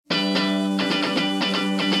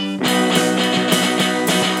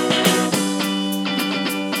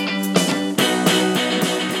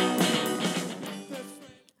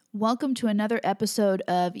Welcome to another episode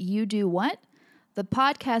of You Do What? The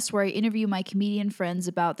podcast where I interview my comedian friends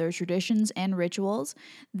about their traditions and rituals.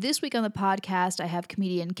 This week on the podcast, I have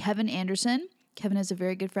comedian Kevin Anderson. Kevin is a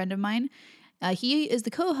very good friend of mine. He is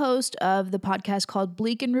the co-host of the podcast called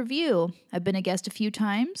Bleak and Review. I've been a guest a few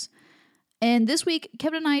times. And this week,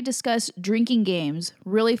 Kevin and I discuss drinking games.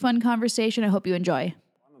 Really fun conversation. I hope you enjoy.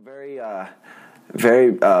 I'm a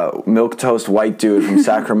very milquetoast white dude from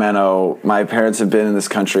Sacramento. My parents have been in this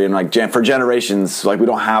country and for generations, we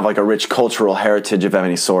don't have a rich cultural heritage of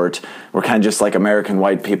any sort. We're kind of just American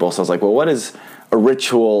white people. So I was like, well, what is a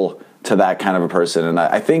ritual to that kind of a person? And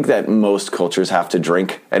I think that most cultures have to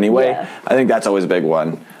drink anyway. Yeah. I think that's always a big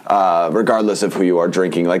one, regardless of who you are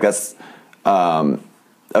drinking. That's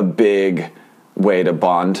a big way to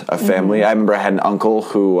bond a family. Mm-hmm. I remember I had an uncle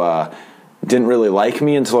who didn't really like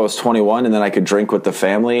me until I was 21, and then I could drink with the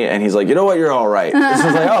family, and he's like, you know what, you're all right. This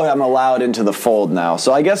is I'm allowed into the fold now.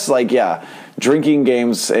 So I guess, drinking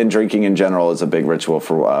games and drinking in general is a big ritual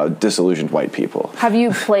for disillusioned white people. Have you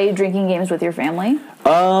played drinking games with your family?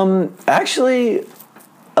 Actually,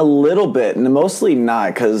 a little bit, and mostly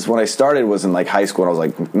not, because when I started was in high school, and I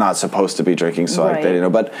was not supposed to be drinking, so right. they didn't know.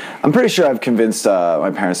 But I'm pretty sure I've convinced my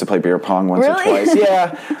parents to play beer pong once really? or twice.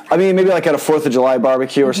 Yeah, I mean maybe at a 4th of July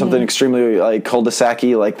barbecue or something extremely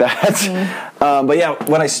cul-de-sac-y like that. Mm-hmm. But yeah,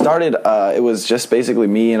 when I started, it was just basically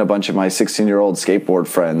me and a bunch of my 16-year-old skateboard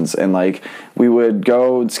friends, and we would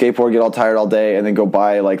go skateboard, get all tired all day, and then go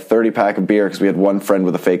buy 30-pack of beer because we had one friend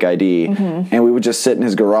with a fake ID, and we would just sit in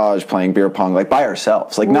his garage playing beer pong by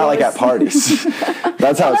ourselves. Not at parties.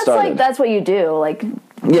 That's how it started. That's what you do.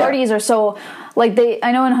 Parties are so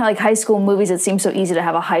I know in high school movies it seems so easy to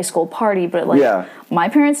have a high school party, but my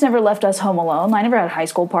parents never left us home alone. I never had high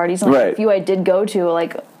school parties. And right. A few I did go to, I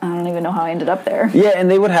don't even know how I ended up there. Yeah, and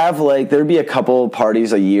they would have there'd be a couple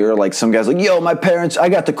parties a year. Some guys yo, my parents, I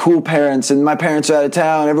got the cool parents, and my parents are out of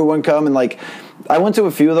town. Everyone come, and I went to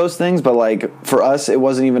a few of those things, but for us, it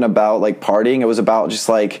wasn't even about partying. It was about just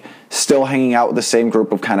still hanging out with the same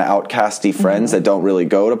group of kind of outcasty friends that don't really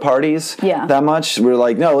go to parties that much. We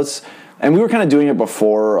were no, let's, and we were kind of doing it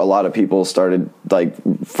before a lot of people started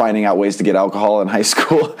finding out ways to get alcohol in high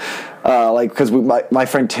school. Because my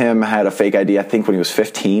friend Tim had a fake ID, I think, when he was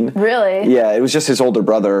 15. Really? Yeah, it was just his older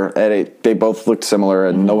brother, and they both looked similar,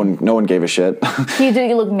 and no one gave a shit. Did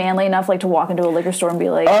he look manly enough, to walk into a liquor store and be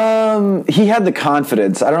he had the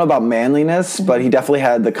confidence. I don't know about manliness, but he definitely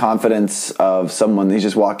had the confidence of someone. He's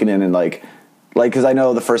just walking in and because I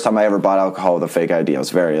know the first time I ever bought alcohol with a fake ID, I was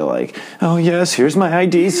very oh yes, here's my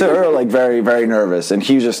ID, sir. Very, very nervous, and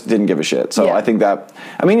he just didn't give a shit. So I think that,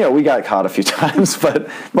 we got caught a few times, but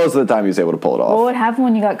most of the time he was able to pull it off. Well, what happened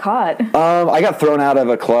when you got caught? I got thrown out of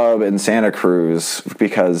a club in Santa Cruz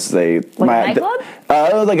because a nightclub?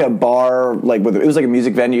 It was a bar, it was a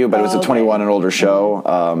music venue, but it was a 21 and older show.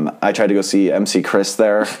 I tried to go see MC Chris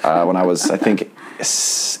there when I was, I think,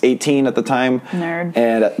 18 at the time. Nerd.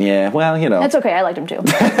 And That's okay. I liked him too.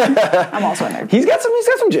 I'm also a nerd. He's got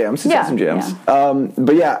some jams. He's got some jams. Yeah.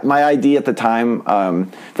 But yeah, my ID at the time,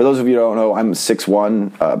 for those of you who don't know, I'm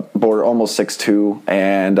 6'1", border almost 6'2",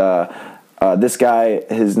 and this guy,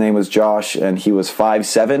 his name was Josh, and he was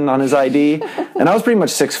 5'7" on his ID, and I was pretty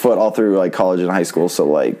much 6 foot all through college and high school. So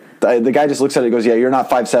the guy just looks at it and goes, yeah, you're not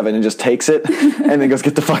 5'7", and just takes it, and then goes,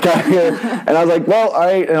 get the fuck out of here. And I was like, well, all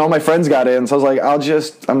right. And all my friends got in, so I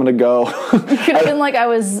was I'm going to go. You could have been I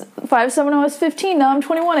was 5'7", I was 15, now I'm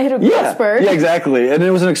 21, I hit a growth spurt. Yeah, exactly. And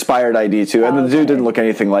it was an expired ID, too. And the dude didn't look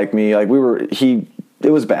anything like me. It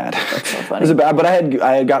was bad. That's so funny. It was bad, but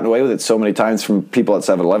I had gotten away with it so many times from people at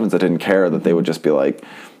 7-Elevens that didn't care, that they would just be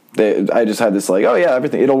I just had this oh yeah,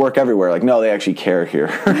 everything, it'll work everywhere. No, they actually care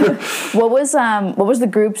here. What was the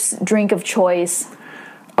group's drink of choice?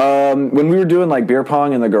 When we were doing beer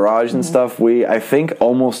pong in the garage and stuff, I think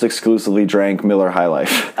almost exclusively drank Miller High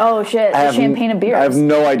Life. Oh shit, the champagne and beers. I have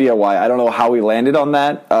no idea why. I don't know how we landed on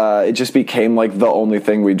that. It just became the only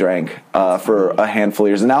thing we drank for a handful of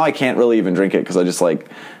years. And now I can't really even drink it because I just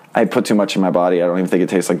I put too much in my body. I don't even think it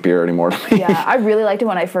tastes like beer anymore to me. Yeah, I really liked it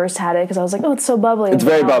when I first had it because I was oh, it's so bubbly. It's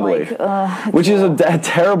very bubbly. Which is a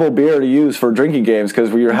terrible beer to use for drinking games because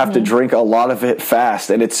you have to drink a lot of it fast,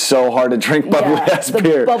 and it's so hard to drink bubbly-ass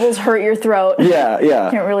beer. The bubbles hurt your throat. Yeah.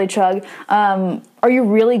 Can't really chug. Are you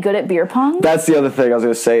really good at beer pong? That's the other thing I was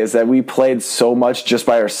going to say is that we played so much just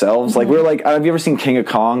by ourselves. We were have you ever seen King of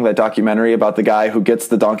Kong, that documentary about the guy who gets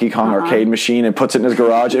the Donkey Kong arcade machine and puts it in his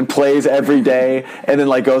garage and plays every day and then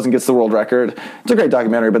goes and gets the world record? It's a great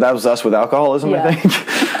documentary, but that was us with alcoholism, I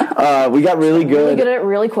think. We got really good. Really good at it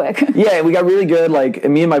really quick. Yeah, we got really good.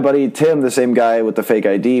 Me and my buddy Tim, the same guy with the fake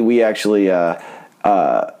ID, we actually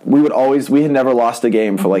we had never lost a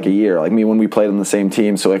game for like a year. Like me when we played on the same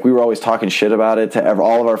team. So like we were always talking shit about it to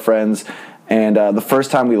all of our friends. And the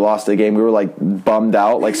first time we lost a game, we were like bummed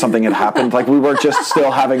out, like something had happened. Like we weren't just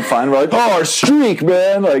still having fun. We're like, oh, our streak,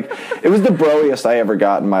 man! Like it was the broiest I ever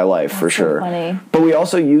got in my life, for sure. Funny. But we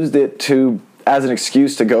also used it as an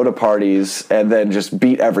excuse to go to parties and then just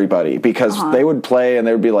beat everybody because they would play and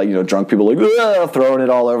there would be like drunk people like throwing it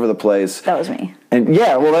all over the place. That was me. And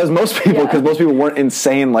yeah, well, that was most people because most people weren't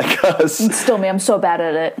insane like us. It's still me. I'm so bad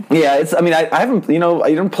at it. Yeah, I haven't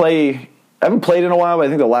I haven't played in a while, but I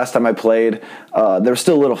think the last time I played, there was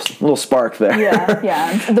still a little spark there.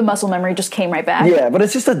 Yeah. The muscle memory just came right back. Yeah, but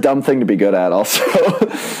it's just a dumb thing to be good at also.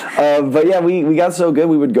 But yeah, we got so good,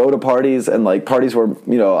 we would go to parties, and like parties where,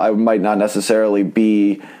 I might not necessarily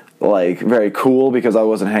be like very cool because I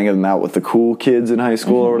wasn't hanging out with the cool kids in high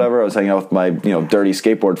school or whatever. I was hanging out with my, dirty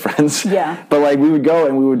skateboard friends. Yeah. But like we would go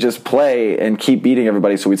and we would just play and keep beating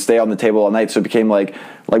everybody. So we'd stay on the table all night. So it became like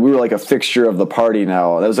we were like a fixture of the party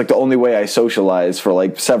now. That was like the only way I socialized for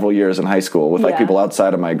like several years in high school with like people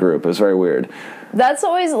outside of my group. It was very weird. That's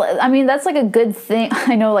always, that's like a good thing.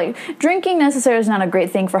 I know like drinking necessarily is not a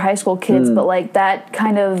great thing for high school kids, but like that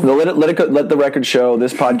kind of... Let the record show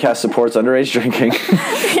this podcast supports underage drinking.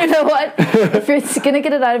 You know what? If you're going to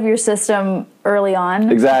get it out of your system early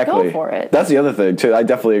on, exactly. Go for it. That's the other thing too. I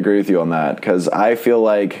definitely agree with you on that because I feel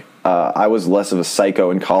like I was less of a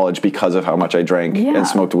psycho in college because of how much I drank and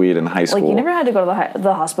smoked weed in high school. Like you never had to go to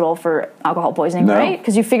the hospital for alcohol poisoning, right?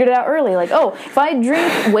 Because you figured it out early. Like, oh, if I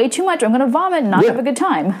drink way too much, I'm going to vomit and not have a good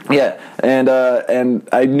time. Yeah, and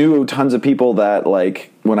I knew tons of people that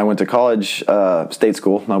like when I went to college, state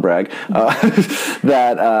school, no brag,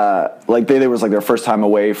 that like they was like their first time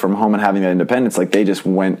away from home and having that independence. Like they just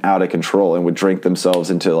went out of control and would drink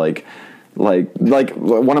themselves into like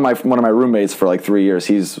one of my roommates for like 3 years.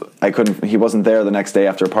 He wasn't there the next day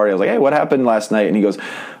after a party. I was like, hey, what happened last night? And he goes,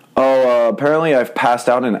 apparently I've passed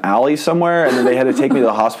out in an alley somewhere, and then they had to take me to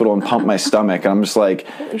the hospital and pump my stomach. And I'm just like,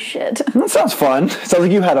 holy shit, that sounds fun. Sounds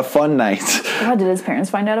like you had a fun night. How did his parents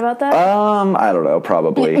find out about that? I don't know,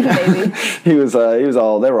 probably. Maybe.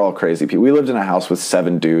 They were all crazy people. We lived in a house with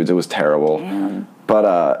 7 dudes. It was terrible. Damn. But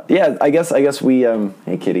I guess we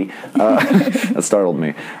hey kitty, that startled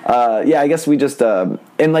me. I guess we just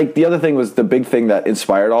and like the other thing was the big thing that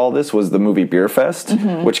inspired all of this was the movie Beer Fest,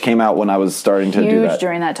 which came out when I was starting to do that. Huge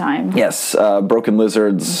during that time. Yes, Broken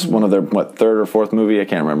Lizards, one of their third or fourth movie, I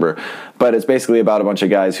can't remember, but it's basically about a bunch of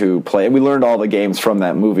guys who play. And we learned all the games from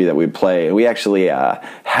that movie that we'd play, and we actually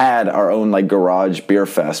had our own like garage beer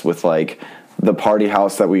fest with like the party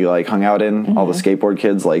house that we like hung out in, all the skateboard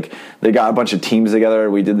kids, like they got a bunch of teams together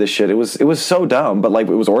and we did this shit. It was so dumb, but like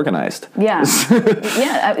it was organized. Yeah.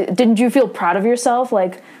 Didn't you feel proud of yourself?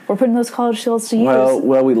 Like, we're putting those college skills to use.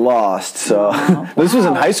 Well, we lost. So this was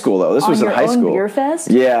in high school though. This was in high school. Beer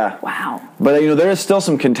fest? Yeah. Wow. But there is still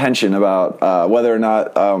some contention about whether or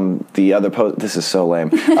not the other this is so lame.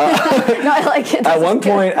 No, I like it. At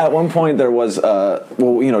one point there was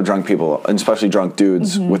drunk people, and especially drunk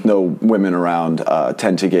dudes with no women around,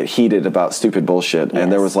 tend to get heated about stupid bullshit. Yes.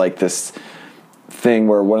 And there was like this thing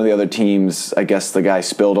where one of the other teams, I guess the guy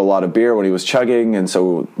spilled a lot of beer when he was chugging, and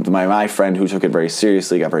so my friend who took it very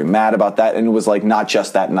seriously got very mad about that. And it was like not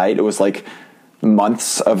just that night, it was like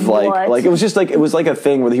months of like it was just like it was like a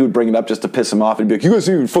thing where he would bring it up just to piss him off and be like, you guys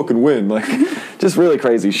didn't even fucking win, like just really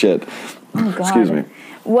crazy shit. Oh, God. Excuse me.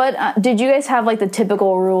 What did you guys have like the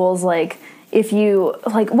typical rules, like if you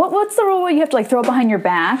like what's the rule where you have to like throw it behind your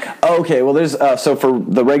back? Okay, well there's so for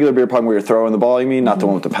the regular beer pong where you're throwing the ball, you mean, not the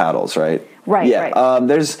one with the paddles, right? Right. Yeah. Right.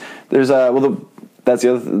 That's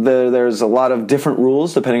the other. There's a lot of different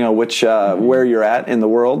rules depending on which where you're at in the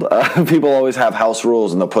world. People always have house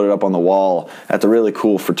rules and they'll put it up on the wall at the really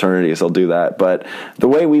cool fraternities. They'll do that. But the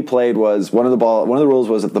way we played was one of the rules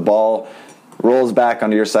was that the ball rolls back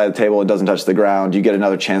onto your side of the table and doesn't touch the ground. You get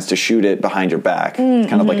another chance to shoot it behind your back. It's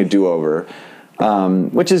kind of like a do-over,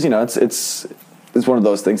 which is it's one of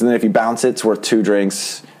those things. And then if you bounce it, it's worth 2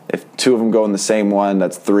 drinks. If 2 of them go in the same one,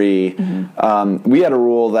 that's 3. We had a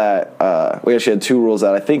rule that we actually had 2 rules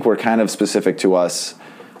that I think were kind of specific to us.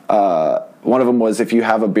 One of them was if you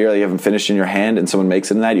have a beer that you haven't finished in your hand and someone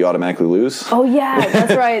makes it in that, you automatically lose. Oh yeah,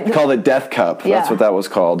 that's right. Called it Death Cup. Yeah. That's what that was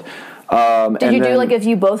called. Did you do like if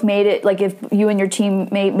you both made it, like if you and your team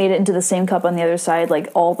made it into the same cup on the other side, like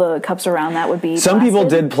all the cups around that would be Some blasted? people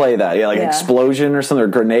did play that, like explosion or something, or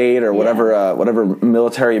grenade or whatever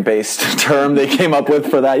military based term they came up with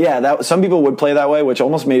for that. Yeah, that some people would play that way, which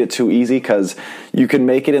almost made it too easy because you can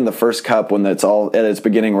make it in the first cup when it's all at its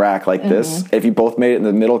beginning rack like this. If you both made it in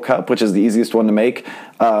the middle cup, which is the easiest one to make,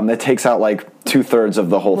 that takes out like 2/3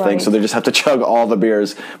 of the whole thing, Right. so they just have to chug all the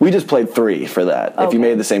beers. We just played 3 for that. If you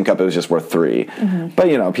made the same cup, it was just worth 3. But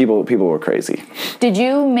you know, people were crazy. Did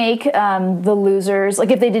you make the losers,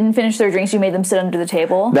 like if they didn't finish their drinks, you made them sit under the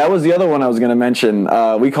table? That was the other one I was going to mention.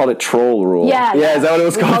 We called it troll rule. Yeah. Is that what it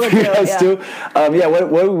was called for you guys too?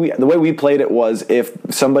 The way we played it was if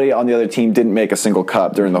somebody on the other team didn't make a single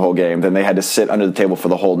cup during the whole game, then they had to sit under the table for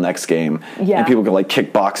the whole next game. Yeah. And people could like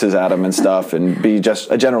kick boxes at them and stuff and be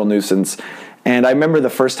just a general nuisance. And I remember the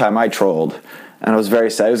first time I trolled, and I was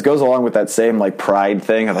very sad. It goes along with that same like pride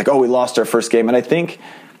thing of like, oh, we lost our first game. And I think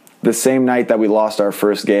the same night that we lost our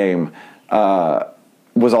first game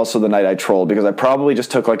was also the night I trolled, because I probably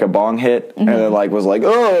just took like a bong hit and then like was like,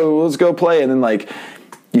 oh, let's go play. And then like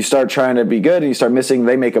you start trying to be good and you start missing,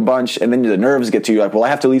 they make a bunch, and then the nerves get to you like, well, I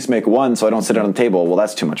have to at least make one so I don't sit on the table. Well,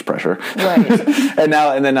 that's too much pressure. Right.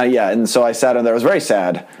 and so I sat on there. I was very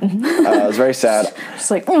sad. I was very sad.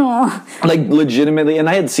 Just like, oh. Like legitimately, and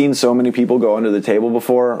I had seen so many people go under the table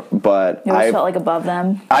before, but You always felt like above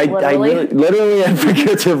them. I Literally. literally and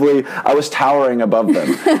figuratively, I was towering above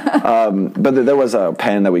them. But there was a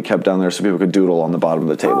pen that we kept down there so people could doodle on the bottom of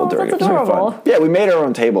the table during that's it. It was very adorable. fun. Yeah, we made our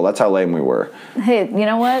own table. That's how lame we were. Hey, you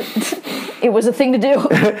know what? It was a thing to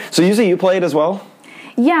do. So you say you played as well?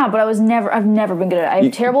 Yeah, but I've never been good at it. I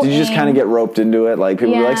have terrible Did you just aim. kind of get roped into it? Like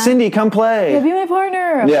people were like, Yeah. Cindy, come play. Yeah, be my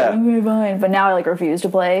partner. Yeah. I'm like, fine. But now I like refuse to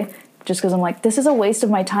play just because I'm like, this is a waste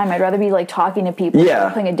of my time. I'd rather be like talking to people Yeah.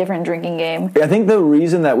 or playing a different drinking game. I think the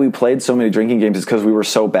reason that we played so many drinking games is because we were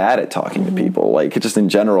so bad at talking to people. Like just in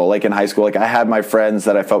general, like in high school, like I had my friends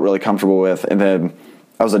that I felt really comfortable with, and then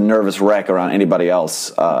I was a nervous wreck around anybody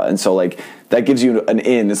else. And so like that gives you an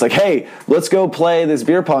in. It's like, hey, let's go play this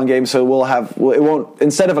beer pong game. So it won't,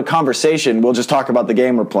 instead of a conversation, we'll just talk about the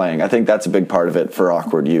game we're playing. I think that's a big part of it for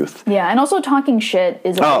awkward youth. Yeah, and also talking shit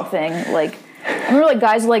is a big thing. Like, I remember like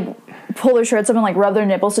guys like pull their shirts up and like rub their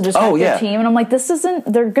nipples to just hype their team, and I'm like,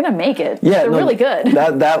 they're gonna make it. Yeah, they're really good.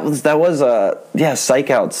 That was psych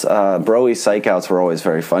outs. Broy psych outs were always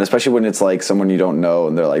very fun, especially when it's like someone you don't know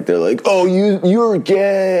and they're like, oh, you're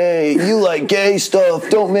gay, you like gay stuff,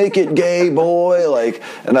 don't make it gay, boy. Like,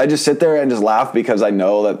 and I just sit there and just laugh because I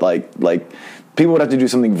know that like people would have to do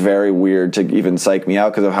something very weird to even psych me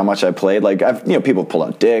out because of how much I played. Like people pull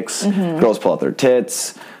out dicks, girls pull out their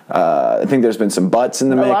tits. I think there's been some butts in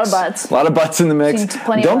the mix. A lot of butts. A lot of butts in the mix.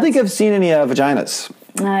 Don't think I've seen any vaginas.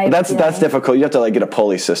 That's difficult. You have to like get a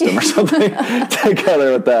pulley system or something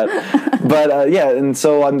together with that. But and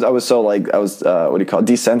so I was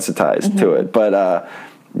desensitized to it. But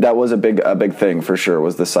that was a big thing for sure.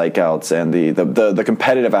 Was the psych outs and the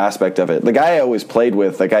competitive aspect of it. The guy I always played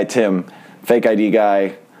with, the guy Tim, fake ID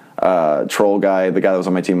guy. Troll guy, the guy that was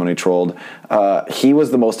on my team when he trolled, he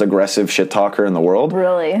was the most aggressive shit talker in the world.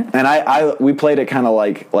 Really? And we played it kind of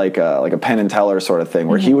like a Penn and Teller sort of thing,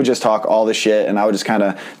 where he would just talk all the shit, and I would just kind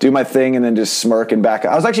of do my thing and then just smirk and back.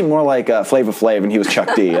 I was actually more like Flava Flav, and he was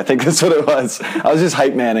Chuck D. I think that's what it was. I was just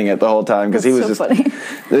hype manning it the whole time because he was just funny.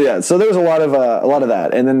 Yeah. So there was a lot of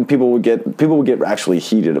that, and then people would get actually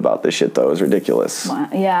heated about this shit though. It was ridiculous. Wow.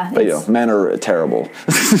 Yeah. But men are terrible.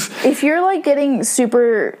 If you're like getting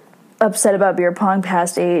super upset about beer pong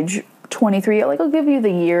past age 23, like I'll give you the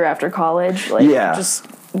year after college. Like, just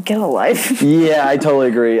get a life. Yeah, I totally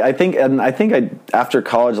agree. I think after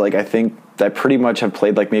college, like I think I pretty much have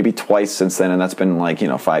played like maybe twice since then, and that's been like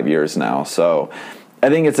 5 years now. So I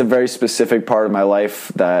think it's a very specific part of my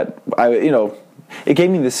life that it gave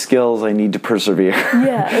me the skills I need to persevere.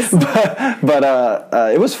 Yeah.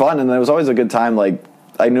 but it was fun, and it was always a good time. Like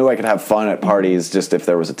I knew I could have fun at parties just if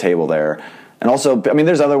there was a table there. And also, I mean,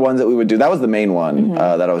 there's other ones that we would do. That was the main one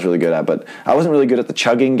that I was really good at, but I wasn't really good at the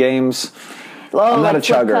chugging games. I'm not a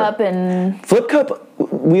chugger. Flip cup,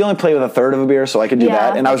 we only play with a third of a beer, so I could do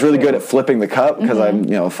that. And I was really good at flipping the cup because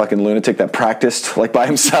I'm, a fucking lunatic that practiced like by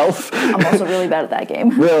himself. I'm also really bad at that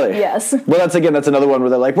game. Really? Yes. Well, that's another one where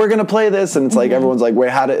they're like, we're going to play this. And it's like, everyone's like, wait,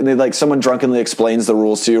 and they like, someone drunkenly explains the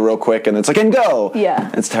rules to you real quick. And it's like, and go. Yeah.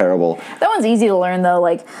 It's terrible. That one's easy to learn though.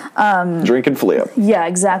 Like, drink and flip. Yeah,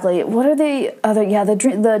 exactly. What are the other,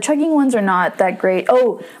 the chugging ones are not that great.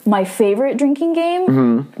 Oh, my favorite drinking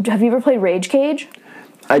game. Have you ever played Rage Cage?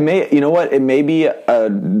 I may, it may be a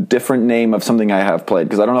different name of something I have played,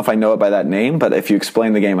 because I don't know if I know it by that name, but if you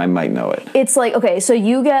explain the game, I might know it. It's like, okay, so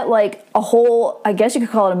you get like a whole, I guess you could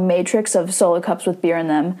call it a matrix of solo cups with beer in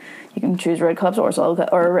them. You can choose red cups or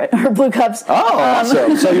or blue cups. Oh,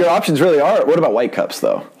 awesome. So your options really are, what about white cups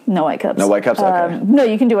though? No white cups. No white cups? Okay. No,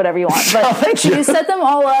 you can do whatever you want. But you. you set them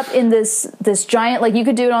all up in this giant, like you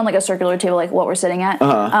could do it on like a circular table like what we're sitting at.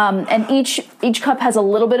 And each cup has a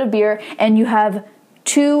little bit of beer, and you have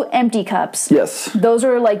 2 empty cups. Yes. Those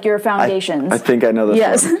are like your foundations. I think I know this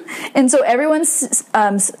Yes. one. And so everyone's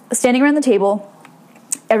standing around the table.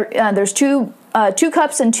 There's two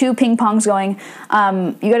cups and 2 ping pongs going.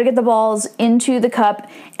 You got to get the balls into the cup,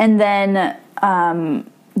 and then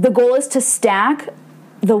the goal is to stack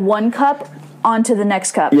the 1 cup onto the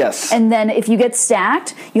next cup. Yes. And then if you get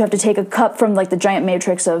stacked, you have to take a cup from like the giant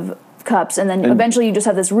matrix of cups, and then eventually you just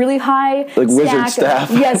have this really high like wizard staff.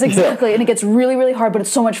 Yes, exactly. Yeah. And it gets really, really hard, but it's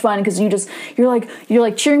so much fun because you're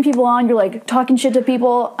like cheering people on, you're like talking shit to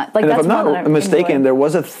people. Like, and that's if I'm not mistaken, there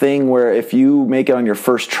was a thing where if you make it on your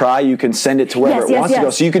first try, you can send it to wherever it wants to go.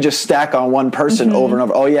 So you could just stack on one person over and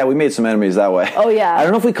over. Oh yeah, we made some enemies that way. Oh yeah. I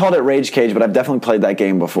don't know if we called it Rage Cage, but I've definitely played that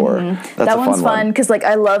game before. That one's fun because like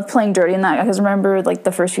I love playing dirty in that, because I remember like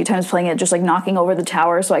the first few times playing it, just like knocking over the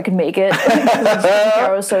tower so I could make it.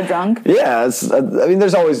 I was so drunk. Yeah, I mean,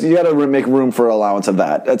 there's always, you got to make room for allowance of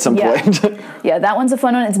that at some point. Yeah, that one's a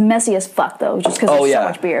fun one. It's messy as fuck though, just because there's so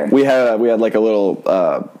much beer. We had like a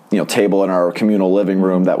little table in our communal living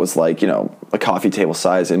room that was like a coffee table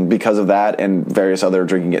size, and because of that and various other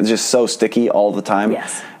drinking, it's just so sticky all the time.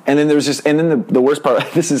 Yes. And then the worst part.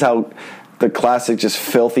 This is how. The classic, just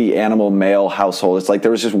filthy animal male household. It's like there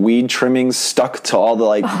was just weed trimmings stuck to all the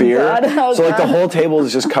like beer. So like the whole table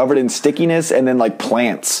is just covered in stickiness and then like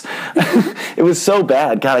plants. It was so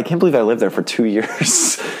bad. God, I can't believe I lived there for 2 years.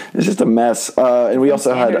 It's just a mess. And we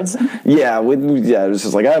also standards. had, it was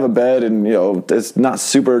just like I have a bed and it's not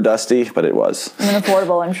super dusty, but it was. And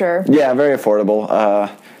affordable, I'm sure. Yeah, very affordable.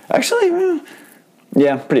 Actually.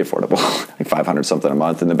 Yeah, pretty affordable. Like $500 something a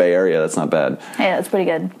month in the Bay Area. That's not bad. Yeah, that's pretty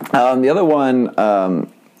good. The other one, I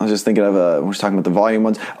was just thinking of, we were talking about the volume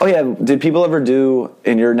ones. Oh yeah, did people ever do,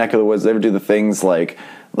 in your neck of the woods, they ever do the things like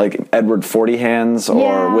Edward 40 hands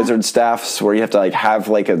or wizard staffs where you have to like have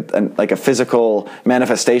like a physical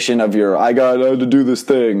manifestation of your, I got to do this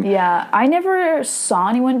thing. Yeah, I never saw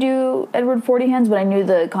anyone do Edward 40 hands, but I knew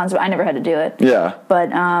the concept. I never had to do it. Yeah.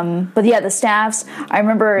 But yeah, the staffs, I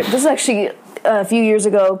remember, this is actually a few years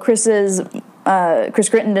ago, Chris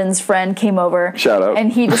Crittenden's friend came over. Shout out.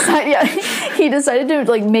 And he decided to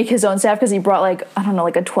like make his own staff because he brought like, I don't know,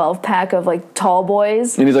 like a 12-pack of like tall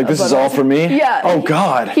boys. And he's like, this is all for me? Yeah. Oh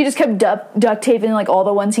God. He just kept duct taping like all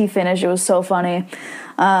the ones he finished. It was so funny.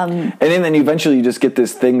 And then eventually you just get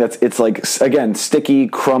this thing it's like, again, sticky,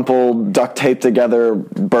 crumpled, duct taped together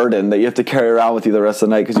burden that you have to carry around with you the rest of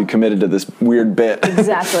the night because you committed to this weird bit.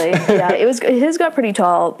 Exactly. Yeah, his got pretty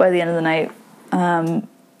tall by the end of the night.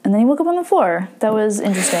 And then he woke up on the floor. That was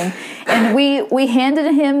interesting. And we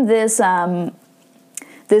handed him this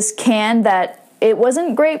this can that, it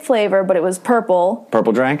wasn't grape flavor, but it was purple.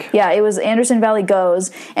 Purple drank? Yeah, it was Anderson Valley Goes.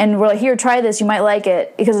 And we're like, here, try this. You might like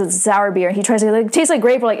it because it's sour beer. And he tries to, like, it tastes like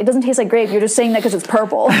grape. We're like, it doesn't taste like grape. You're just saying that because it's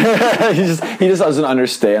purple. he just doesn't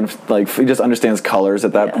understand. Like, he just understands colors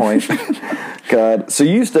at that point. God. So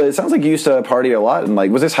it sounds like you used to party a lot. And like,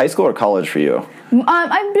 was this high school or college for you?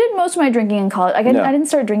 I did most of my drinking in college. I didn't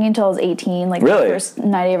start drinking until I was 18. Like, really? The first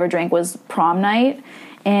night I ever drank was prom night.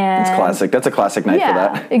 And it's classic. That's a classic night for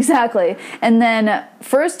that. Yeah, exactly. And then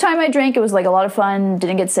first time I drank, it was like a lot of fun.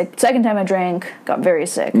 Didn't get sick. Second time I drank, got very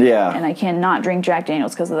sick. Yeah. And I cannot drink Jack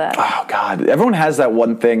Daniels because of that. Oh God, everyone has that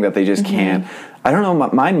one thing that they just can't. I don't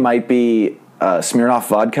know. Mine might be Smirnoff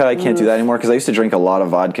vodka. I can't do that anymore because I used to drink a lot of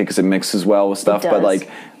vodka because it mixes well with stuff. But like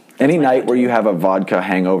any night where you have a vodka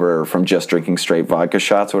hangover from just drinking straight vodka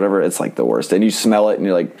shots or whatever, it's like the worst. And you smell it and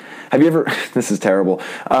you're like, have you ever, this is terrible,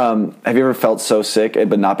 have you ever felt so sick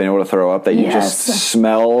but not been able to throw up that you just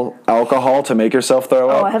smell alcohol to make yourself throw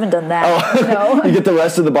up? Oh, I haven't done that. No. You get the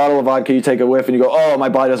rest of the bottle of vodka, you take a whiff and you go, oh, my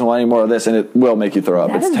body doesn't want any more of this, and it will make you throw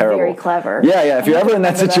up. That it's is terrible. Very clever. Yeah, if you're ever in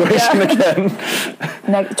that situation again.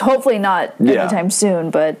 Hopefully not anytime soon,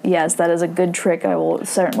 but yes, that is a good trick I will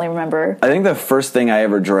certainly remember. I think the first thing I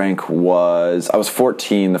ever drank was, I was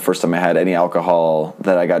 14 the first time I had any alcohol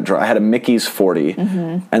that I got drunk. I had a Mickey's 40,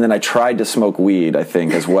 and then I tried to smoke weed, I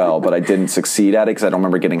think, as well, but I didn't succeed at it because I don't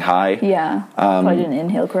remember getting high. Yeah, probably didn't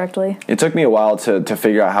inhale correctly. It took me a while to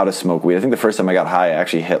figure out how to smoke weed. I think the first time I got high, I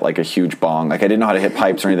actually hit like a huge bong. Like I didn't know how to hit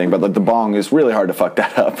pipes or anything, but like the bong is really hard to fuck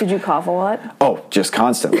that up. Did you cough a lot? Oh, just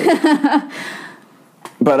constantly.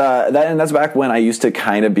 But that's back when I used to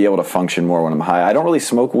kind of be able to function more when I'm high. I don't really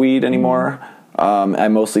smoke weed anymore. I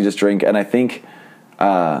mostly just drink, and I think,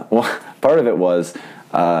 part of it was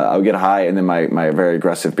I would get high, and then my very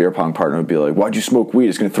aggressive beer pong partner would be like, "Why'd you smoke weed?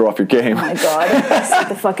 It's going to throw off your game." Oh my God. It's like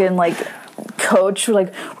the fucking coach,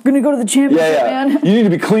 like, we're going to go to the championship, man. You need to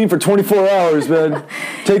be clean for 24 hours, man.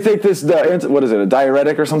 Take this, what is it, a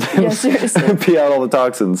diuretic or something? Yeah, seriously. Pee out all the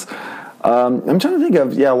toxins. I'm trying to think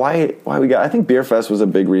of why we got. I think Beer Fest was a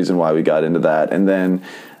big reason why we got into that, and then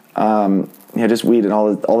just weed and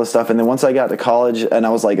all this stuff. And then once I got to college and I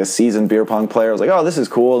was like a seasoned beer pong player, I was like, oh, this is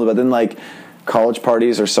cool. But then like college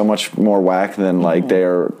parties are so much more whack than like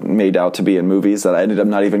they're made out to be in movies that I ended up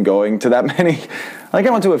not even going to that many. Like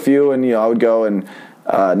I went to a few, and I would go and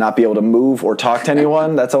not be able to move or talk to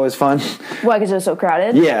anyone. That's always fun. Why? Because it's so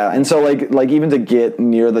crowded? Yeah, and so like even to get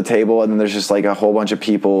near the table, and then there's just like a whole bunch of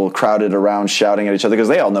people crowded around shouting at each other because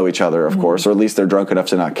they all know each other, of course, or at least they're drunk enough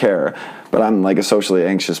to not care. But I'm like a socially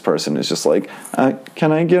anxious person. It's just like,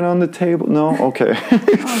 can I get on the table? No? Okay.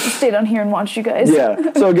 I'll just stay down here and watch you guys.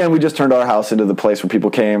 Yeah. So again, we just turned our house into the place where people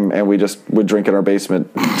came, and we just would drink in our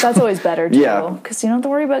basement. That's always better, too. Yeah. Because you don't have to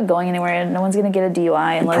worry about going anywhere. No one's going to get a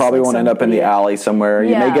DUI unless... Probably won't end up in the alley somewhere.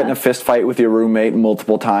 You may get in a fist fight with your roommate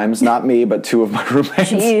multiple times. Not me, but two of my roommates.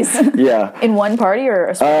 Jeez. Yeah. In one party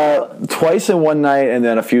or a twice in one night, and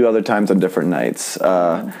then a few other times on different nights.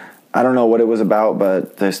 I don't know what it was about,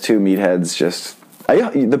 but those two meatheads just...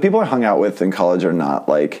 the people I hung out with in college are not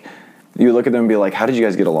like... You look at them and be like, how did you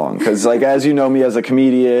guys get along? Because like, as you know me as a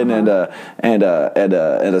comedian and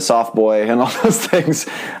a soft boy and all those things,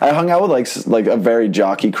 I hung out with like a very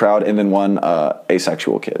jockey crowd, and then one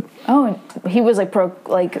asexual kid. Oh, he was like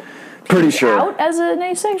pretty sure out as an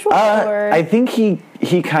asexual, or I think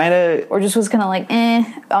he kind of, or just was kind of like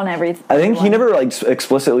on everything. I think he never like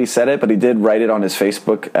explicitly said it, but he did write it on his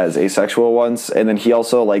Facebook as asexual once, and then he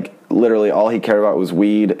also like literally all he cared about was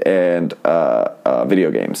weed and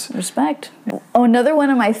video games. Respect. Oh, another one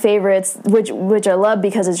of my favorites, which I love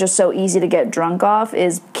because it's just so easy to get drunk off,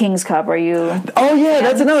 is King's Cup. Are you? Oh yeah,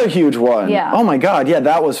 that's another huge one. Yeah. Oh my god, yeah,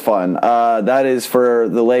 that was fun. That is for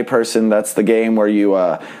the lay person. That's the game where you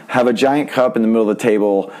have a giant cup in the middle of the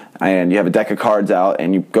table, and you have a deck of cards out,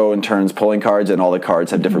 and you go in turns pulling cards, and all the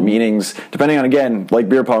cards have different meanings depending on, again, like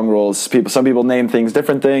beer pong rules. Some people name things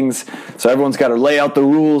different things, so everyone's got to lay out the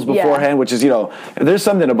rules beforehand, which is, if there's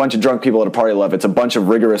something a bunch of drunk people at a party love, it's a bunch of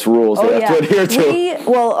rigorous rules they have to adhere to.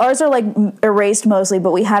 Well, ours are like erased mostly,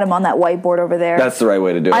 but we had them on that whiteboard over there. That's the right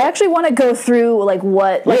way to do it. I actually want to go through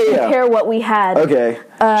compare what we had. Okay.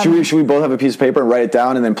 Should we both have a piece of paper and write it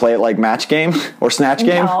down and then play it like match game or snatch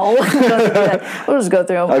game? No. We'll just go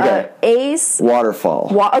through them. Okay. Ace.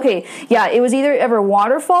 Waterfall. Okay. Yeah, it was either ever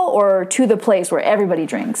Waterfall or To the Place, where everybody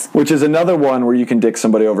drinks. Which is another one where you can dick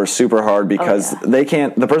somebody over super hard because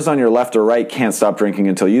the person on your left or right can't stop drinking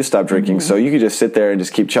until you stop drinking. So you could just sit there and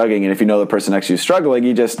just keep chugging. And if you know the person next to you is struggling,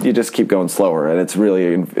 you just keep going slower. And it's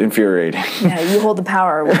really infuriating. Yeah, you hold the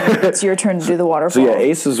power when it's your turn to do the Waterfall. So yeah,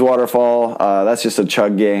 Ace is Waterfall. That's just a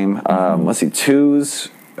chug game. Let's see, twos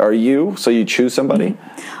are you, so you choose somebody.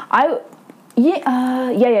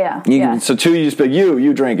 Yeah. So two, you just pick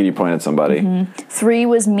you drink and you point at somebody. 3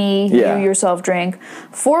 was me. You yourself drank.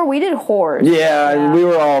 4, we did whores. Yeah, we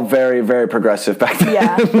were all very, very progressive back then.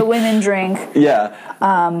 Yeah, the women drink. Yeah.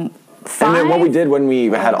 5. And then what we did when we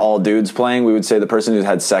had all dudes playing, we would say the person who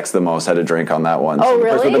had sex the most had a drink on that one. Oh, so the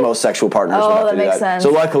really? person with the most sexual partners would have to do makes that. sense. So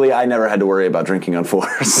luckily, I never had to worry about drinking on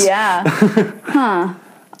 4s. Yeah. Huh.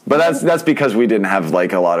 But that's because we didn't have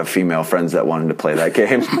like a lot of female friends that wanted to play that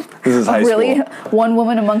game. This is high school. Really? One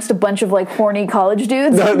woman amongst a bunch of like horny college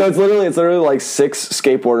dudes? No, it's literally like 6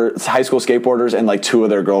 high school skateboarders, and like 2 of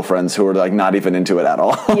their girlfriends who were like not even into it at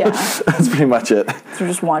all. Yeah. That's pretty much it. So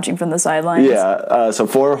just watching from the sidelines. Yeah. So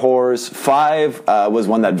 4 whores. 5 was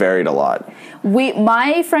one that varied a lot.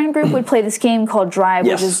 My friend group would play this game called Drive,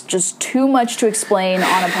 Yes. which is just too much to explain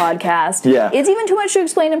on a podcast. Yeah. It's even too much to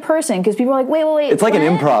explain in person because people are like, wait. It's like an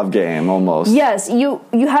what? improv game almost. Yes, you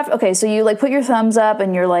have, okay, so you like put your thumbs up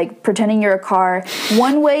and you're like pretending you're a car.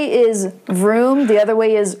 One way is vroom, the other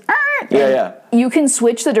way is Yeah. You can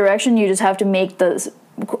switch the direction, you just have to make the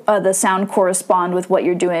sound correspond with what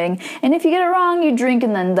you're doing. And if you get it wrong, you drink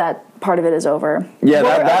and then that part of it is over. Yeah,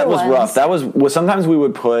 that was rough. That was sometimes we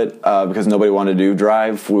would put, because nobody wanted to do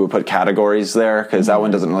Drive, we would put categories there, because that one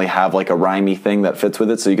doesn't really have like a rhymey thing that fits with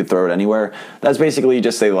it, so you could throw it anywhere. That's basically you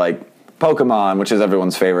just say like Pokemon, which is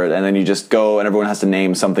everyone's favorite, and then you just go and everyone has to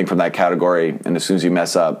name something from that category, and as soon as you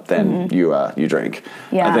mess up, then you drink.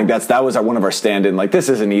 Yeah. I think that was one of our stand-in, like, this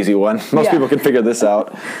is an easy one. Most people can figure this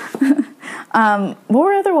out. What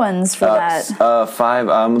were other ones for that?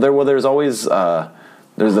 5, there's always...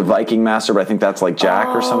 there's the Viking Master, but I think that's like Jack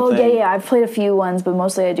or something. Oh, yeah. I've played a few ones, but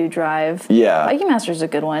mostly I do Drive. Yeah. Viking Master's a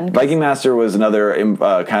good one. Viking Master was another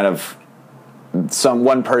kind of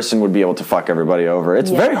one person would be able to fuck everybody over. It's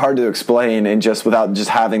very hard to explain and just without just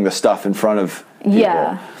having the stuff in front of people.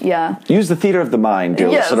 Yeah. Use the theater of the mind, dear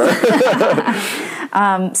listener.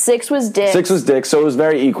 6 was dick. 6 was dick, so it was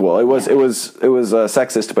very equal. It was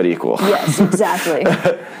sexist but equal. Yes, exactly.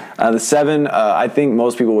 The 7, I think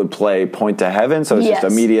most people would play Point to Heaven, so it's just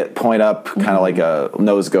immediate point up, kind of like a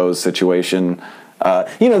nose goes situation.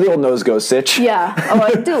 The old nose goes sitch. Yeah. Oh,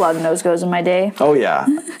 I did a lot of nose goes in my day. Oh, yeah.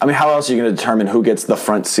 I mean, how else are you going to determine who gets the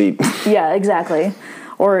front seat? Yeah, exactly.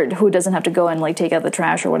 Or who doesn't have to go and, like, take out the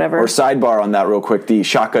trash or whatever. Or sidebar on that real quick, the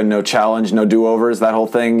shotgun, no challenge, no do-overs, that whole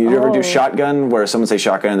thing. You ever do shotgun, where someone say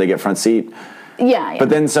shotgun and they get front seat? Yeah. But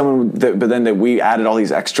then we added all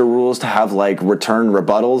these extra rules to have like return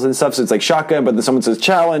rebuttals and stuff. So it's like shotgun, but then someone says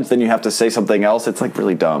challenge, then you have to say something else. It's like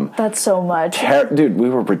really dumb. That's so much. Dude, we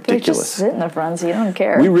were ridiculous. You just sit in the front seat. I don't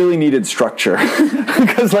care. We really needed structure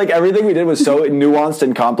because like everything we did was so nuanced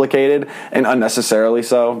and complicated and unnecessarily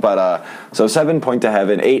so. But so 7, Point to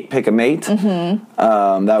Heaven. 8, Pick a Mate.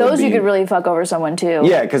 Mm-hmm. Those you could really fuck over someone too.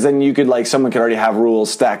 Yeah, because then you could like someone could already have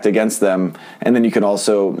rules stacked against them, and then you can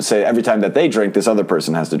also say every time that they drink, this other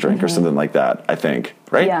person has to drink or something like that, I think.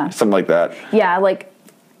 Right? Yeah. Something like that. Yeah, like,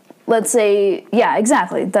 let's say, yeah,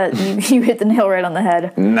 exactly. That you hit the nail right on the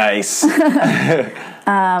head. Nice.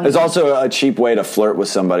 There's also a cheap way to flirt with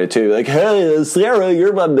somebody, too. Like, hey, Sarah,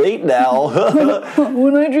 you're my mate now.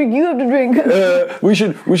 When I drink, you have to drink.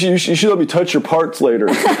 You should let me touch your parts later.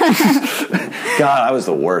 God, I was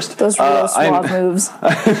the worst. Those real suave moves.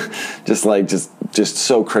 just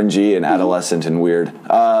so cringy and adolescent and weird.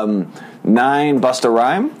 9, Bust a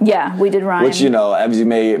Rhyme. Yeah, we did rhyme. Which, as you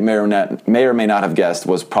may or may not have guessed,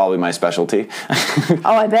 was probably my specialty. Oh,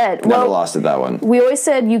 I bet. Never lost at that one. We always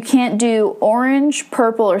said you can't do orange,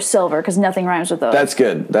 purple, or silver because nothing rhymes with those. That's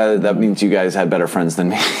good. That means you guys had better friends than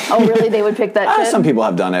me. Oh, really? They would pick that shit? Some people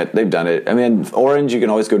have done it. They've done it. I mean, orange, you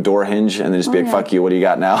can always go door hinge and then just be like, fuck you, what do you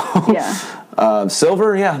got now? Yeah.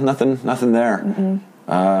 Silver, yeah, nothing there.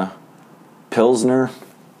 Pilsner,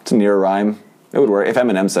 it's near a rhyme. It would work. If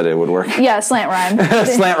Eminem said it would work. Yeah, slant rhyme.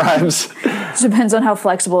 Slant rhymes. Depends on how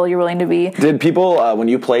flexible you're willing to be. Did people, when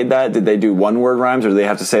you played that, did they do one-word rhymes, or do they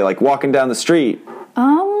have to say, like, walking down the street?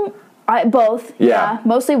 Both. Yeah.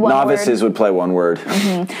 Mostly one Novices word. would play one word.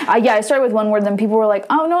 Mm-hmm. I started with one word, then people were like,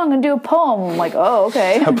 oh, no, I'm going to do a poem. I'm like, oh,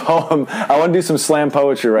 okay. A poem. I want to do some slam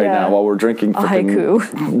poetry right now while we're drinking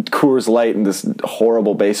haiku. Coors Light in this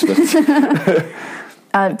horrible basement.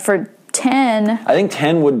 For 10. I think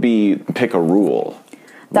 10 would be pick a rule.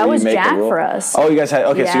 That was Jack for us. Oh, you guys had,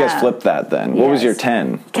 okay, so you guys flipped that then. What was your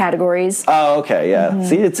 10? Categories. Oh, okay, yeah. Mm-hmm.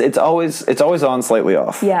 See, it's always on, slightly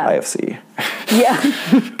off. Yeah. IFC.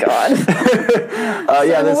 Yeah.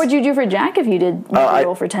 God. What would you do for Jack if you did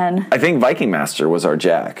roll for 10? I think Viking Master was our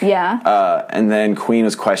Jack. Yeah. And then Queen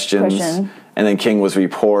was questions. And then King was we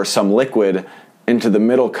pour some liquid into the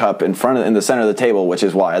middle cup in the center of the table, which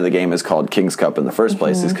is why the game is called King's Cup in the first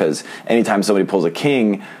place, is because anytime somebody pulls a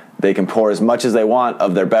king, they can pour as much as they want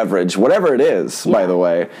of their beverage, whatever it is, by the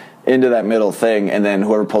way, into that middle thing, and then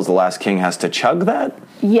whoever pulls the last king has to chug that.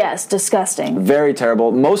 Yes, disgusting. Very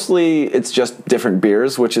terrible. Mostly it's just different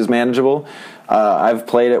beers, which is manageable. I've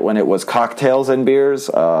played it when it was cocktails and beers.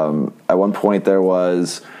 At one point there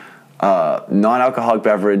was non-alcoholic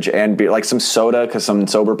beverage and beer, like some soda, because some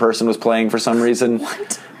sober person was playing for some reason.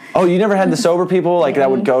 What? Oh, you never had the sober people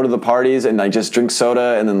that would go to the parties and like just drink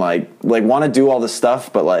soda and then like want to do all this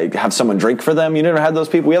stuff, but like have someone drink for them? You never had those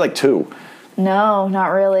people? We had like 2. No, not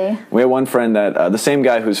really. We had one friend that the same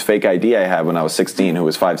guy whose fake ID I had when I was 16, who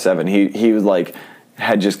was 5'7". He was like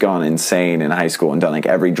had just gone insane in high school and done like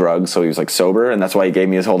every drug, so he was like sober, and that's why he gave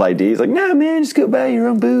me his whole ID. He's like, "Nah, man, just go buy your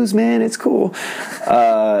own booze, man. It's cool."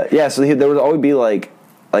 So there would always be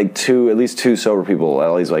at least two sober people at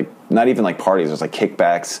all these not even parties. There's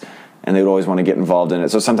kickbacks, and they would always want to get involved in it.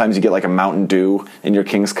 So sometimes you get a Mountain Dew in your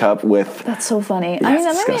King's Cup with. That's so funny. I mean,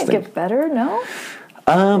 that might get better. No.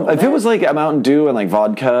 If it was a Mountain Dew and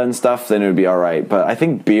vodka and stuff, then it would be all right. But I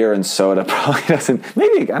think beer and soda probably doesn't.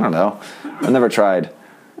 Maybe, I don't know. I've never tried.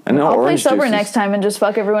 I know. I'll play sober next time and just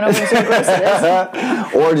fuck everyone over and see how gross it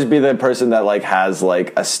is. Or just be the person that has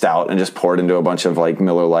a stout and just pour it into a bunch of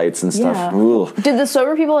Miller Lights and stuff. Yeah. Did the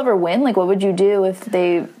sober people ever win? What would you do if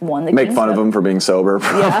they won the Make fun of them for being sober.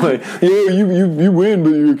 Probably. Yeah, you win,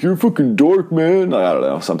 but you're a fucking dork, man. I don't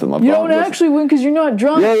know, something like that. You don't actually win because you're not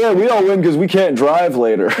drunk. Yeah, we all win because we can't drive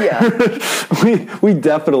later. Yeah. we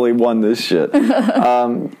definitely won this shit.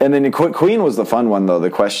 And then Queen was the fun one though. The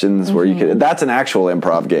questions where you could. That's an actual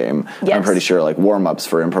improv game. Yes. I'm pretty sure, like warm-ups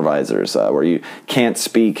for improvisers, where you can't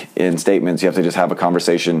speak in statements. You have to just have a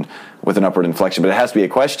conversation with an upward inflection, but it has to be a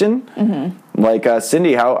question. Mm-hmm. Like,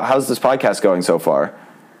 Cindy, how's this podcast going so far?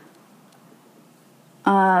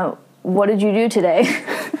 What did you do today?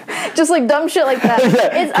 Just like dumb shit like that.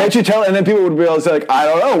 Yeah. Can't you tell? And then people would be able to say, like, I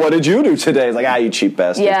don't know, what did you do today? It's like, you cheap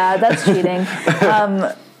bastard. Yeah, that's cheating.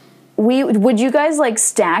 Would you guys like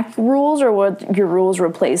stack rules, or would your rules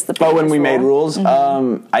replace the previous when we rule? made rules?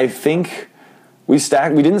 Mm-hmm. I think we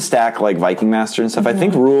didn't stack like Viking Master and stuff. Mm-hmm. I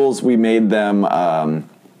think rules, we made them,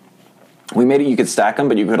 we made it you could stack them,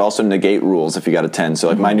 but you could also negate rules if you got a 10. So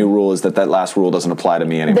like my new rule is that last rule doesn't apply to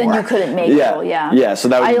me anymore. Then you couldn't make a rule, yeah. Yeah, so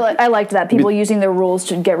that would, I liked that. People using their rules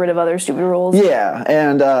to get rid of other stupid rules. Yeah,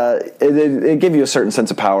 and it gave you a certain sense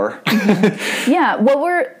of power. Yeah,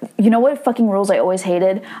 you know what fucking rules I always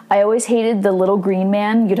hated? I always hated the little green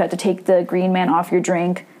man. You'd have to take the green man off your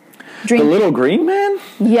drink. The little green man?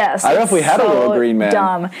 Yes. I don't know if we had a little green man.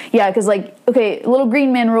 Dumb. Yeah, because like, okay, little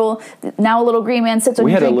green man rule. Now a little green man sits on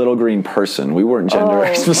We your had drink. a little green person. We weren't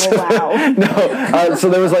gender specific. Oh, wow. No. So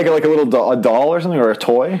there was like a little doll or something, or a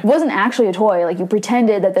toy? It wasn't actually a toy. Like, you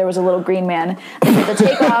pretended that there was a little green man. And you had to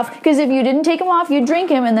take off, because if you didn't take him off, you'd drink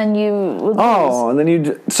him, and then you would lose. And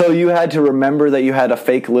then so you had to remember that you had a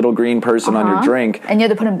fake little green person on your drink. And you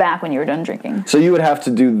had to put him back when you were done drinking. So you would have to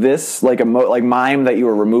do this, like like mime that you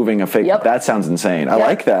were removing a fake. Yep. That sounds insane. I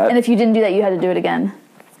like that. And if you didn't do that, you had to do it again.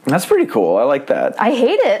 That's pretty cool. I like that. I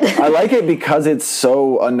hate it. I like it because it's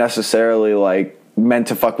so unnecessarily like meant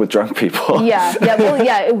to fuck with drunk people. Yeah. Well,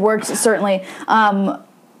 yeah, it works certainly.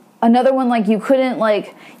 Another one, like you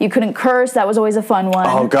couldn't curse. That was always a fun one.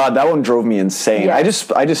 Oh god, that one drove me insane. Yeah. I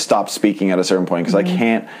just stopped speaking at a certain point because I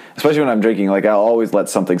can't, especially when I'm drinking. Like I'll always let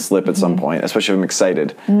something slip at some point, especially if I'm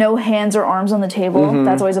excited. No hands or arms on the table.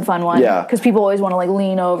 That's always a fun one. Yeah. Because people always want to like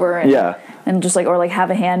lean over and just like, or like have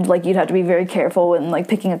a hand. Like you'd have to be very careful when like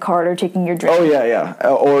picking a card or taking your drink. Oh yeah.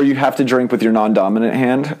 Or you have to drink with your non-dominant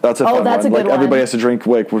hand. That's a fun one. That's a good one. Everybody has to drink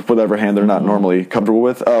like with whatever hand they're not normally comfortable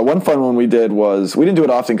with. One fun one we did was, we didn't do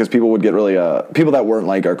it often because people would get really people that weren't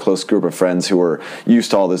like our close group of friends who were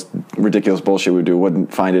used to all this ridiculous bullshit we do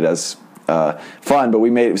wouldn't find it as fun, but we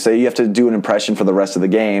made say you have to do an impression for the rest of the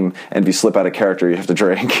game, and if you slip out of character you have to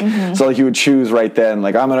drink. So like you would choose right then,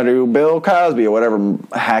 like I'm gonna do Bill Cosby or whatever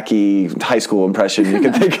hacky high school impression you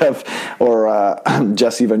can think of, or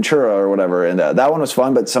Jesse Ventura or whatever, and that one was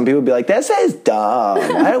fun. But some people would be like, this is dumb,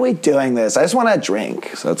 why are we doing this? I just want to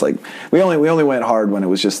drink. So it's like we only went hard when it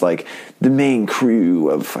was just like the main crew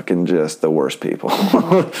of fucking just the worst people.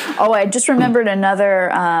 Oh, I just remembered another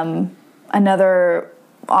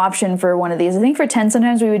option for one of these. I think for 10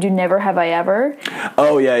 sometimes we would do Never Have I Ever.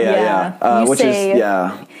 Oh yeah.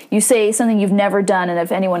 You say something you've never done, and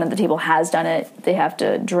if anyone at the table has done it, they have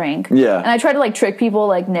to drink. Yeah. And I try to like trick people,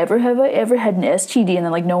 like, never have I ever had an STD, and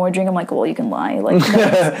then like no one drink. I'm like, well, you can lie. Like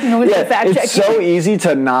no one's gonna fact check. It's so easy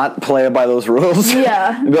to not play by those rules.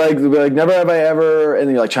 Yeah. be like, never have I ever, and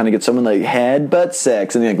then you're like trying to get someone like head butt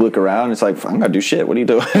sex, and you like look around, and it's like, I'm gonna do shit. What are you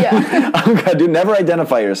doing? Yeah. I'm gonna do. Never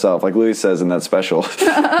identify yourself, like Louis says in that special.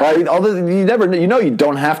 Right? Although you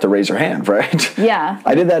don't have to raise your hand, right? Yeah.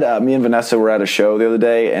 I did that. Me and Vanessa were at a show the other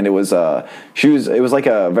day, and it was it was like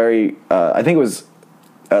a very I think it was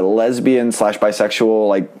a lesbian / bisexual,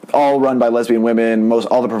 like all run by lesbian women.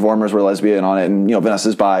 All the performers were lesbian on it, and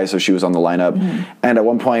Vanessa's bi, so she was on the lineup. And at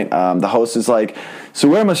one point, the host is like, "So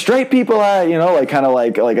where are my straight people at?" Like kind of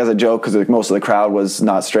like as a joke, because like most of the crowd was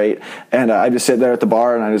not straight. And I just sit there at the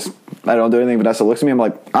bar, and I don't do anything. Vanessa looks at me. I'm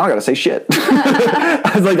like, I don't gotta say shit.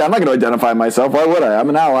 I was like, I'm not gonna identify myself. Why would I? I'm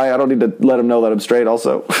an ally. I don't need to let them know that I'm straight.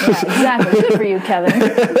 Also. Yeah, exactly. Good for you, Kevin.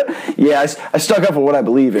 Yeah, I stuck up for what I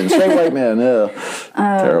believe in. Straight white man.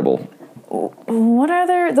 Terrible. What are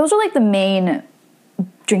there? Those are like the main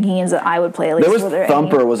drinking games that I would play. At least. There was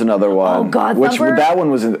Thumper was another one. Oh God, Thumper? That one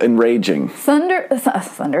was enraging. Thunder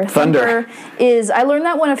is. I learned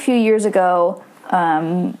that one a few years ago.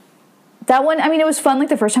 That one, I mean, it was fun like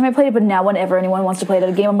the first time I played it, but now whenever anyone wants to play it at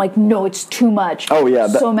a game, I'm like, no, it's too much. Oh yeah,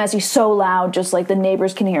 so messy, so loud, just like the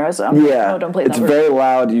neighbors can hear us. I'm like, no, don't play it's very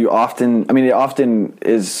loud. It often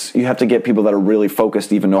is. You have to get people that are really focused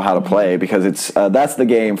to even know how to play, because it's that's the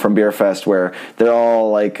game from Beer Fest where they're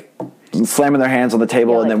all like slamming their hands on the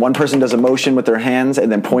table, and then one person does a motion with their hands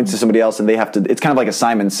and then points to somebody else, and they have to. It's kind of like a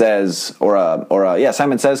Simon Says or a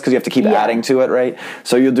Simon Says, because you have to keep adding to it, right?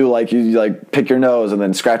 So you'll do you pick your nose and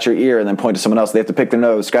then scratch your ear and then point to someone else. They have to pick their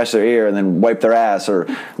nose, scratch their ear, and then wipe their ass. Or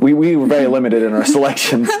we were very limited in our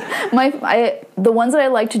selections. The ones that I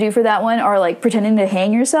like to do for that one are like pretending to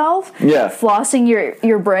hang yourself, flossing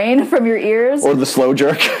your brain from your ears, or the slow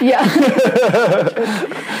jerk. Yeah.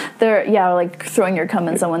 Like throwing your cum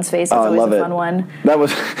in someone's face. That's always a fun one. That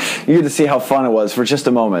was, you get to see how fun it was for just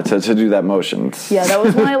a moment to do that motion. Yeah, that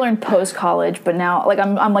was when I learned post-college, but now, like,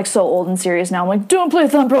 I'm like so old and serious now. I'm like, don't play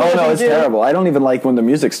Thumper. Oh, no, it's terrible. I don't even like when the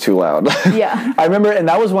music's too loud. Yeah. I remember, and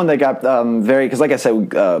that was one that got very, because like I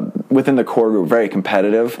said, within the core group, very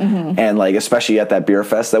competitive, and like, especially at that beer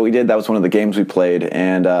fest that we did, that was one of the games we played,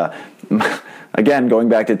 and again, going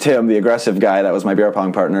back to Tim, the aggressive guy that was my beer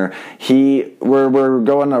pong partner,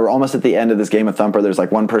 we're almost at the end of this game of Thumper. There's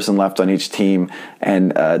like one person left on each team,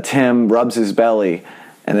 and Tim rubs his belly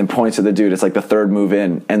and then points at the dude. It's like the third move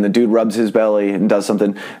in, and the dude rubs his belly and does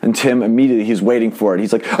something, and Tim immediately, he's waiting for it.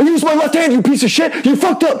 He's like, I used my left hand, you piece of shit! You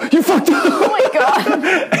fucked up! Oh my God.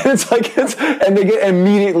 And and they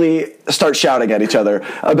immediately start shouting at each other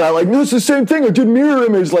about like, no, it's the same thing, I did mirror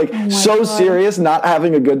image, like God. Serious, not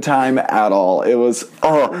having a good time at all. It was,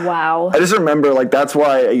 wow. I just remember, like, that's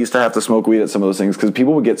why I used to have to smoke weed at some of those things, because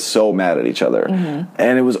people would get so mad at each other,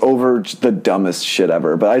 and it was over the dumbest shit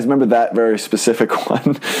ever. But I just remember that very specific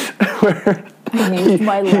one where I used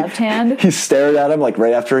my left hand. He stared at him like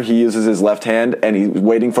right after he uses his left hand, and he's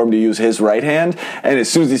waiting for him to use his right hand, and as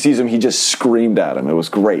soon as he sees him, he just screamed at him. It was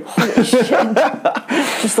great. Holy shit.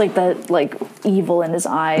 Just like that, like, evil in his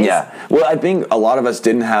eyes. Yeah. Well, I think a lot of us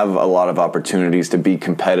didn't have a lot of opportunities to be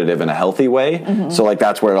competitive in a healthy way, so like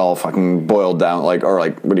that's where it all fucking boiled down, like, or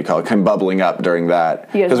like, what do you call it, kind of bubbling up during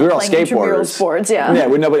that, because we were all skateboarders. Sports,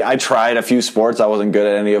 I tried a few sports. I wasn't good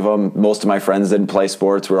at any of them. Most of my friends didn't play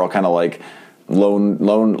sports. We were all kind of like lone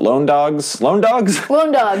dogs. Lone dogs.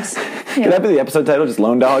 Can that be the episode title? Just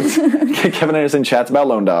lone dogs. Kevin Anderson chats about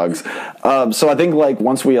lone dogs. So I think like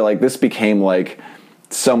once we like this became like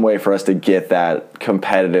some way for us to get that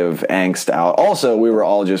competitive angst out. Also, we were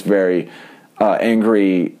all just very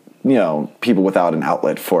angry, people without an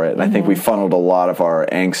outlet for it. And I think we funneled a lot of our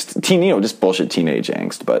angst, just bullshit teenage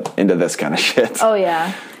angst, but into this kind of shit. Oh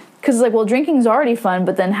yeah. Because like, well, drinking's already fun,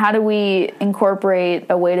 but then how do we incorporate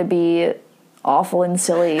a way to be awful and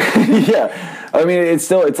silly? Yeah, I mean,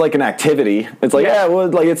 it's like an activity. It's like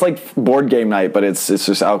it's like board game night, but it's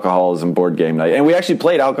just alcoholism board game night. And we actually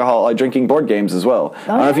played drinking board games as well. I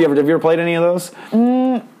don't know if have you ever played any of those?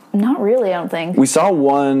 Not really, I don't think. We saw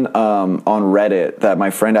one on Reddit that my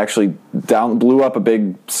friend actually blew up a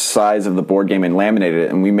big size of the board game and laminated it,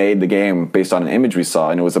 and we made the game based on an image we saw,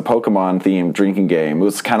 and it was a Pokemon-themed drinking game. It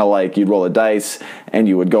was kind of like you'd roll a dice, and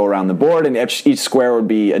you would go around the board, and each square would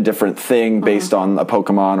be a different thing based on a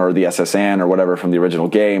Pokemon or the SSN or whatever from the original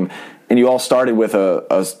game. And you all started with a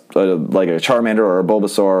Charmander or a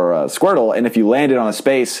Bulbasaur or a Squirtle, and if you landed on a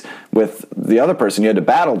space with the other person, you had to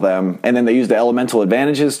battle them, and then they used the elemental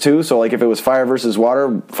advantages too. So like if it was fire versus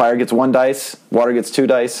water, fire gets 1 dice, water gets 2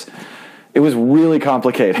 dice. It was really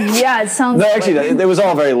complicated. Yeah, it sounds it was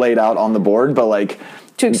all very laid out on the board, but like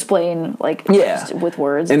to explain just with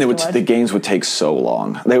words. And the games would take so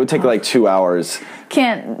long. They would take like 2 hours.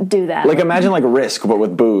 Can't do that. Like imagine like Risk, but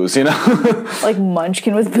with booze, Like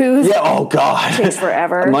Munchkin with booze. Yeah, oh god. It takes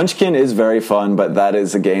forever. Munchkin is very fun, but that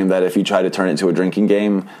is a game that if you try to turn it into a drinking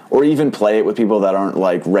game, or even play it with people that aren't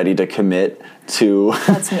like ready to commit to...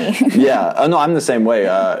 That's me. Yeah. Oh, no, I'm the same way.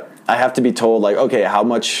 I have to be told, like, okay, how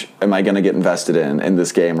much am I going to get invested in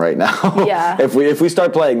this game right now? Yeah. If we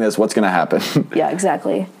start playing this, what's going to happen? Yeah,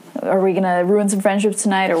 exactly. Are we going to ruin some friendships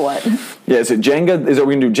tonight or what? Yeah, is it Jenga? Is it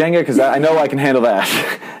we going to do Jenga? Because I know I can handle that.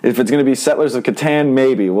 If it's going to be Settlers of Catan,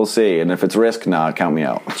 maybe. We'll see. And if it's Risk, nah, count me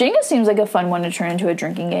out. Jenga seems like a fun one to turn into a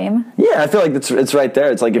drinking game. Yeah, I feel like it's right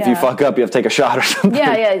there. It's like if you fuck up, you have to take a shot or something.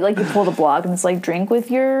 Yeah, like you pull the block and it's like drink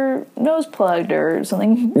with your nose plugged or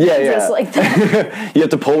something. Yeah. Just like that. You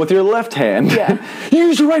have to pull with your left hand. Yeah.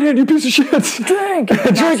 Use your right hand, you piece of shit. Drink, you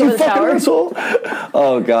fucking asshole.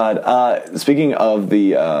 Oh, God. Speaking of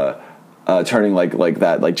the... turning like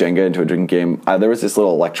that, like Jenga into a drinking game. There was this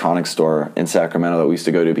little electronics store in Sacramento that we used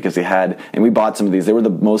to go to because and we bought some of these. They were the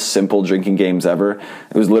most simple drinking games ever.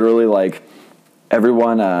 It was literally like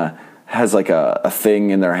everyone has like a thing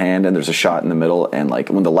in their hand and there's a shot in the middle, and like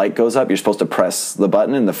when the light goes up, you're supposed to press the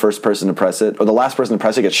button, and the first person to press it or the last person to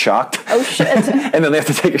press it gets shocked. Oh shit. And then they have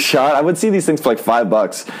to take a shot. I would see these things for like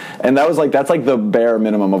 $5, and that's like the bare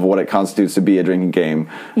minimum of what it constitutes to be a drinking game.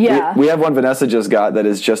 Yeah. We have one Vanessa just got that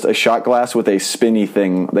is just a shot glass with a spinny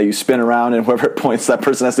thing that you spin around, and whoever it points, that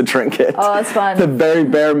person has to drink it. Oh, that's fun. The very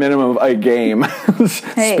bare minimum of a game.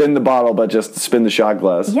 Hey. Spin the bottle, but just spin the shot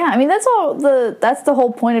glass. Yeah, I mean that's the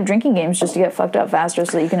whole point of drinking games, just to get fucked up faster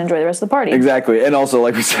so that you can enjoy the rest of the party. Exactly, and also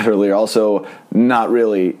like we said earlier, also not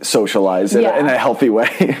really socialize in a healthy way.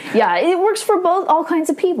 Yeah, it works for all kinds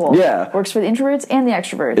of people. Yeah. It works for the introverts and the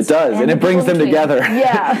extroverts. It does, and it brings them together.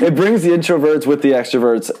 Yeah. It brings the introverts with the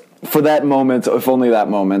extroverts for that moment, if only that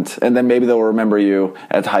moment, and then maybe they'll remember you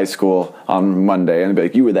at high school on Monday and be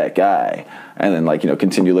like, you were that guy, and then like,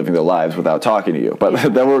 continue living their lives without talking to you. But yeah.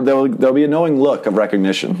 there'll be a knowing look of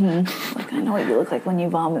recognition. Mm-hmm. Like, I know what you look like when you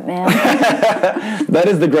vomit, man. That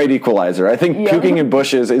is the great equalizer. I think puking in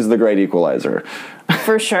bushes is the great equalizer.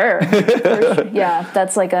 For sure. Yeah,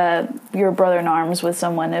 that's like your brother in arms with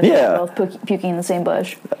someone if you're both puking in the same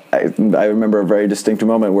bush. I remember a very distinct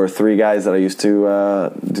moment where 3 guys that I used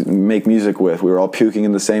to make music with, we were all puking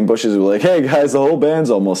in the same bushes. We were like, hey guys, the whole band's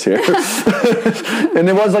almost here. And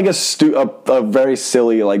it was like a very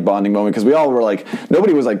silly like bonding moment, because we all were like,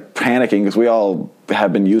 nobody was like panicking because we all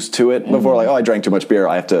have been used to it before. Like, oh, I drank too much beer,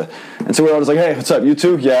 I have to. And so we were all just like, hey, what's up, you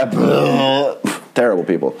too? Yeah. Terrible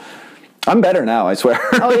people. I'm better now, I swear.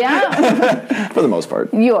 Oh, yeah? For the most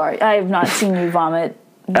part. You are. I have not seen you vomit.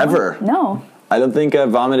 Ever? No. I don't think I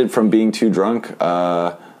vomited from being too drunk.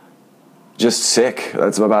 Just sick.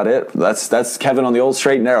 That's about it. That's Kevin on the old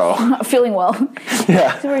straight and narrow. Feeling well.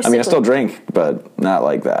 Yeah. I mean, I still drink, but not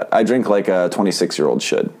like that. I drink like a 26-year-old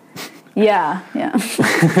should. Yeah.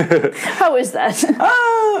 How is that?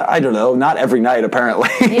 I don't know. Not every night, apparently.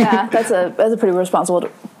 Yeah, that's a pretty responsible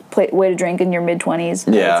way to drink in your mid-20s,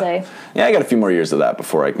 I would say. Yeah, I got a few more years of that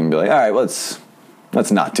before I can be like, all right, let's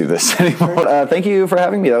not do this anymore. Thank you for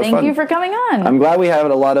having me. That was fun. Thank you for coming on. I'm glad we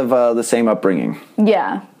have a lot of the same upbringing.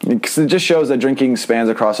 Yeah. Because it just shows that drinking spans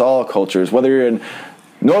across all cultures, whether you're in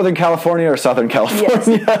Northern California or Southern California.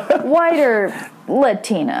 Yes. White or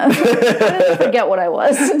Latina. I didn't forget what I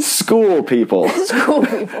was. School people. School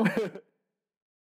people.